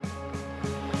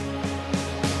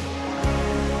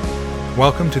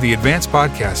Welcome to the Advance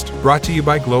Podcast, brought to you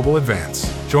by Global Advance.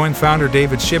 Join founder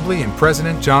David Shibley and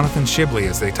President Jonathan Shibley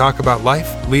as they talk about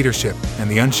life, leadership, and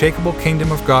the unshakable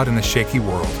kingdom of God in a shaky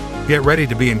world. Get ready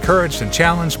to be encouraged and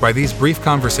challenged by these brief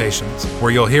conversations, where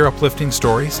you'll hear uplifting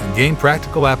stories and gain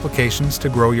practical applications to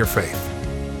grow your faith.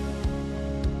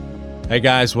 Hey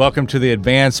guys, welcome to the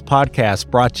Advance Podcast,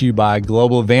 brought to you by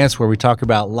Global Advance, where we talk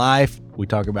about life, we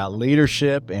talk about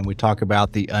leadership, and we talk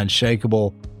about the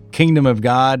unshakable kingdom of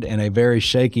God in a very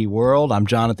shaky world. I'm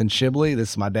Jonathan Shibley. This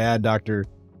is my dad, Dr.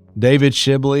 David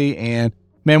Shibley. And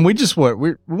man, we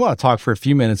want to talk for a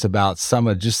few minutes about some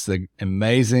of just the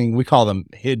amazing, we call them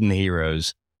hidden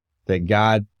heroes that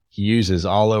God uses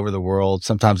all over the world.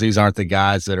 Sometimes these aren't the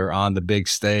guys that are on the big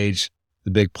stage,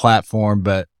 the big platform,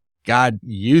 but God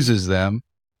uses them,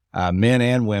 men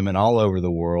and women all over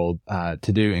the world,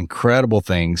 to do incredible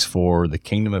things for the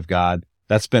kingdom of God.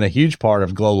 That's been a huge part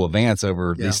of Global Advance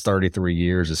over these 33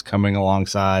 years, is coming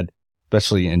alongside,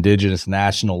 especially indigenous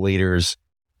national leaders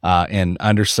in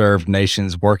underserved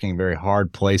nations, working very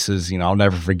hard places. You know, I'll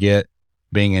never forget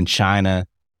being in China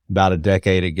about a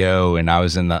decade ago, and I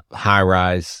was in the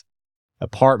high-rise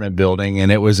apartment building,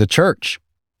 and it was a church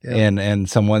and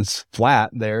someone's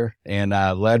flat there, and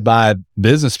led by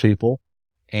business people,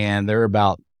 and there were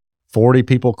about 40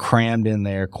 people crammed in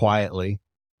there quietly.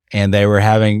 And they were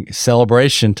having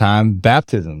celebration time,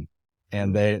 baptism,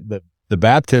 and the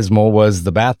baptismal was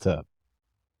the bathtub.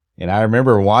 And I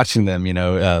remember watching them,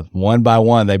 one by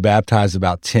one, they baptized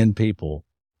about 10 people,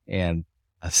 and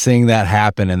seeing that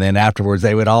happen. And then afterwards,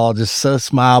 they would all just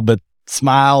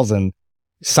smiles and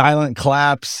silent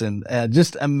claps, and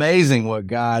just amazing what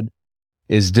God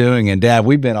is doing. And Dad,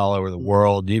 we've been all over the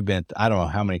world. You've been, I don't know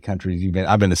how many countries you've been.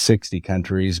 I've been to 60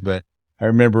 countries, but I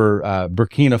remember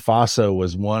Burkina Faso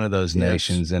was one of those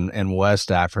nations in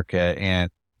West Africa,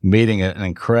 and meeting an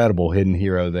incredible hidden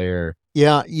hero there.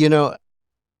 Yeah, it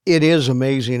is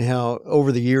amazing how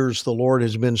over the years the Lord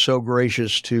has been so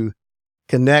gracious to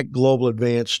connect Global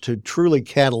Advance to truly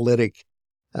catalytic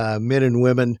men and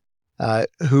women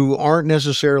who aren't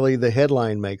necessarily the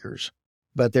headline makers,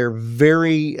 but they're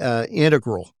very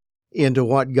integral into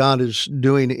what God is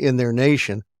doing in their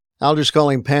nation. I'll just call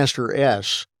him Pastor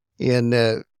S. In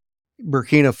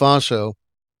Burkina Faso.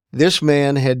 This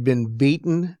man had been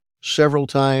beaten several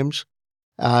times.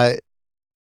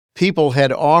 People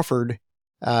had offered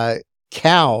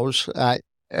cows.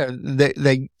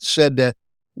 They said,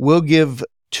 we'll give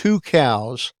 2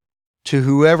 cows to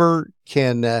whoever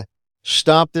can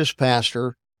stop this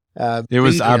pastor. I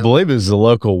believe it was the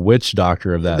local witch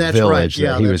doctor of that village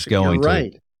that he was going to.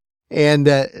 Right. And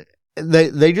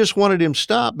they just wanted him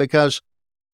stopped because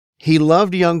he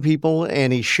loved young people,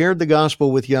 and he shared the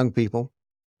gospel with young people.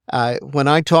 When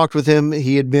I talked with him,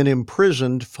 he had been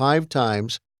imprisoned 5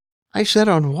 times. I said,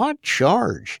 on what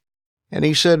charge? And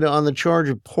he said, on the charge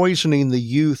of poisoning the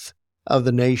youth of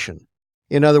the nation.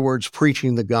 In other words,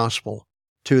 preaching the gospel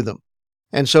to them.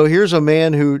 And so here's a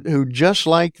man who just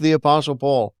like the Apostle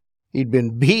Paul, he'd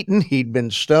been beaten, he'd been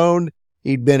stoned,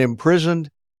 he'd been imprisoned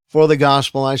for the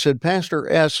gospel. I said,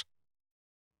 Pastor S.,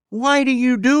 why do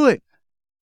you do it?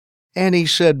 And he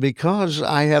said, because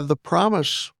I have the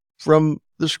promise from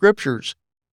the scriptures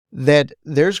that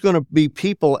there's going to be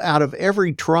people out of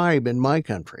every tribe in my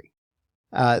country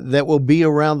that will be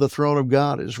around the throne of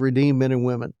God as redeemed men and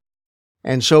women.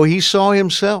 And so he saw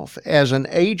himself as an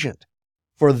agent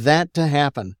for that to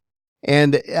happen.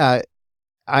 And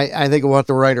I think of what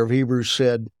the writer of Hebrews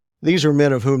said, these are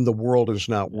men of whom the world is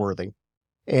not worthy.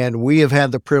 And we have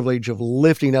had the privilege of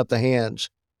lifting up the hands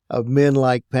of men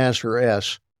like Pastor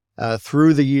S.,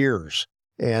 through the years.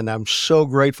 And I'm so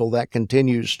grateful that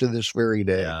continues to this very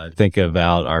day. Yeah, think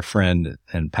about our friend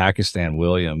in Pakistan,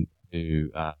 William, who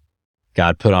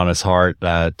God put on his heart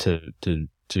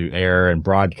to air and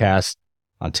broadcast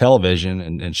on television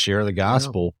and share the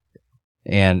gospel.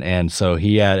 Yeah. And so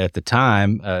he had, at the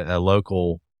time,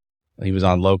 he was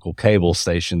on local cable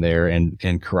station there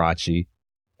in Karachi.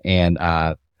 And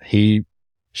he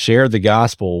shared the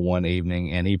gospel one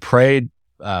evening, and he prayed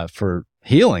for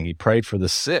healing. He prayed for the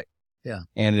sick. Yeah.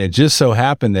 And it just so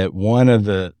happened that one of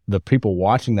the people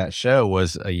watching that show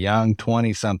was a young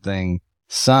 20-something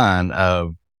son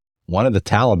of one of the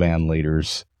Taliban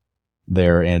leaders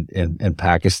there in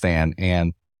Pakistan.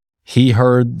 And he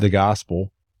heard the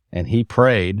gospel, and he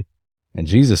prayed, and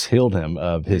Jesus healed him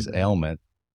of his ailment.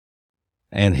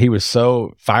 And he was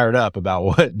so fired up about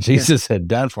what Jesus had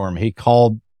done for him. He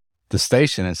called the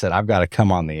station and said, I've got to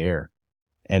come on the air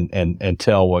and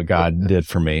tell what God did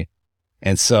for me.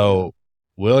 And so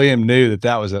William knew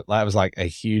that was like a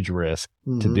huge risk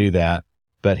to do that.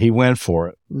 but he went for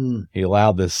it. Mm. He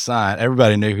allowed this sign.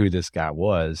 Everybody knew who this guy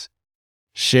was,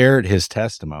 shared his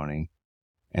testimony.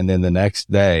 And then the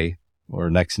next day, or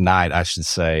next night, I should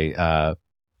say,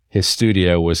 his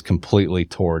studio was completely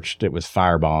torched. It was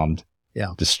firebombed,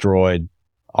 destroyed,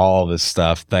 all of his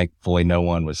stuff. Thankfully, no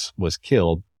one was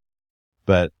killed.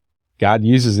 But God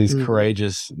uses these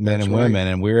courageous men and women,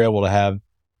 and we were able to have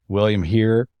William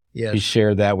here. Yes. He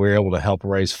shared that. We were able to help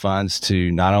raise funds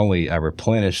to not only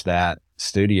replenish that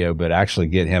studio, but actually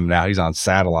get him now. He's on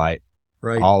satellite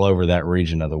all over that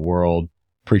region of the world,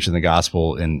 preaching the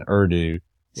gospel in Urdu.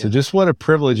 So just what a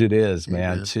privilege it is,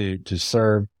 man, to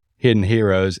serve Hidden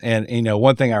Heroes. And, you know,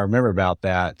 one thing I remember about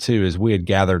that too, is we had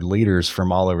gathered leaders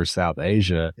from all over South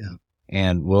Asia,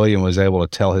 and William was able to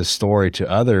tell his story to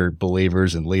other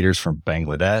believers and leaders from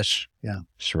Bangladesh,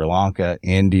 Sri Lanka,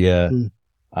 India,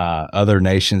 other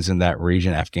nations in that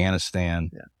region,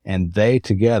 Afghanistan, and they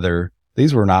together,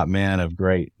 these were not men of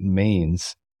great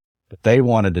means, but they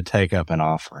wanted to take up an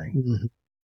offering.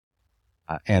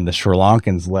 And the Sri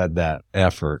Lankans led that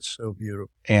effort. So beautiful.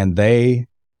 And they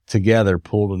together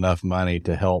pulled enough money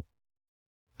to help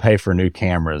pay for new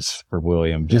cameras for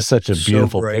William. Just such a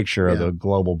beautiful picture of the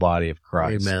global body of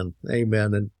Christ. Amen.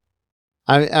 Amen. And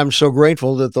I'm so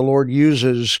grateful that the Lord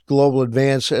uses Global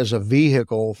Advance as a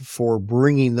vehicle for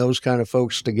bringing those kind of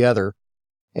folks together,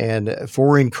 and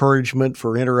for encouragement,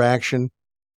 for interaction,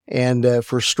 and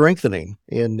for strengthening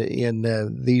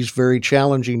in these very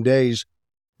challenging days,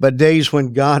 but days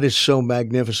when God is so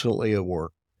magnificently at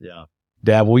work. Yeah.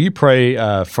 Dad, will you pray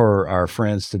for our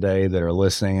friends today that are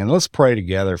listening? And let's pray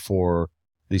together for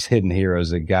these hidden heroes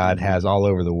that God has all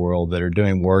over the world that are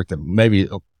doing work that maybe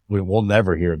we'll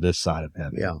never hear this side of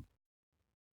heaven. Yeah.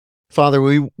 Father,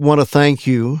 we want to thank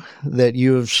you that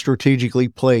you have strategically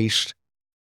placed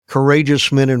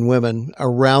courageous men and women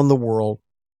around the world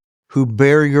who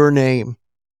bear your name.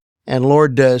 And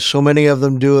Lord, so many of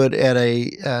them do it at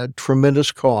a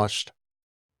tremendous cost.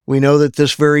 We know that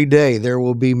this very day there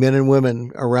will be men and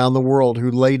women around the world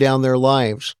who lay down their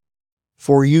lives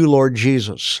for you, Lord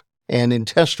Jesus, and in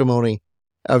testimony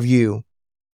of you.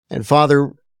 And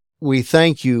Father, we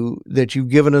thank you that you've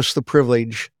given us the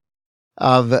privilege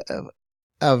of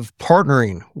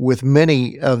partnering with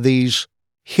many of these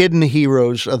hidden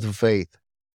heroes of the faith.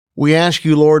 We ask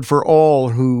you, Lord, for all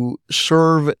who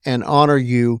serve and honor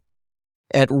you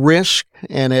at risk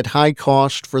and at high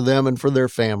cost for them and for their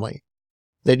family,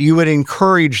 that you would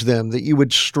encourage them, that you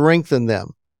would strengthen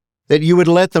them, that you would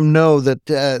let them know that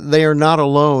they are not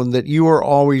alone, that you are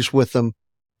always with them,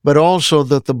 but also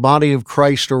that the body of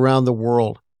Christ around the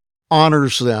world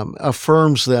honors them,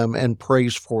 affirms them, and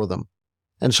prays for them.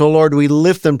 And so, Lord, we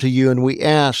lift them to you and we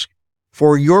ask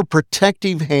for your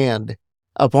protective hand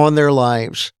upon their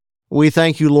lives. We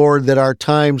thank you, Lord, that our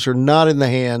times are not in the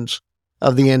hands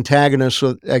of the antagonists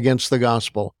against the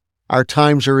gospel. Our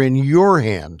times are in your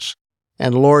hands.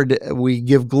 And Lord, we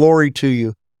give glory to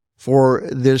you for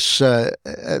this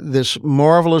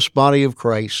marvelous body of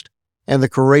Christ and the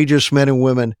courageous men and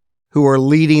women who are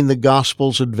leading the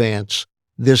gospel's advance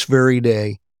this very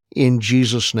day. In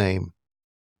Jesus' name,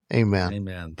 amen.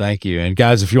 Amen. Thank you. And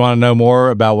guys, if you want to know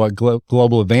more about what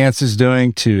Global Advance is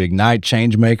doing to ignite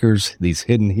change makers, these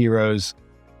hidden heroes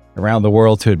around the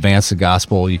world to advance the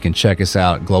gospel, you can check us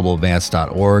out at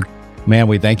globaladvance.org. Man,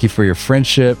 we thank you for your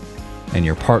friendship and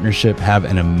your partnership. Have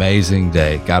an amazing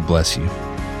day. God bless you.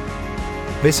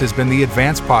 This has been the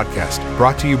Advance Podcast,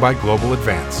 brought to you by Global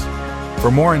Advance. For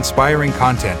more inspiring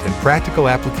content and practical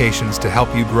applications to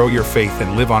help you grow your faith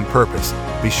and live on purpose,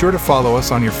 be sure to follow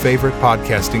us on your favorite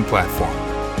podcasting platform.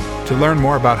 To learn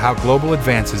more about how Global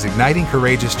Advance is igniting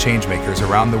courageous changemakers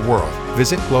around the world,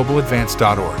 visit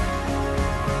globaladvance.org.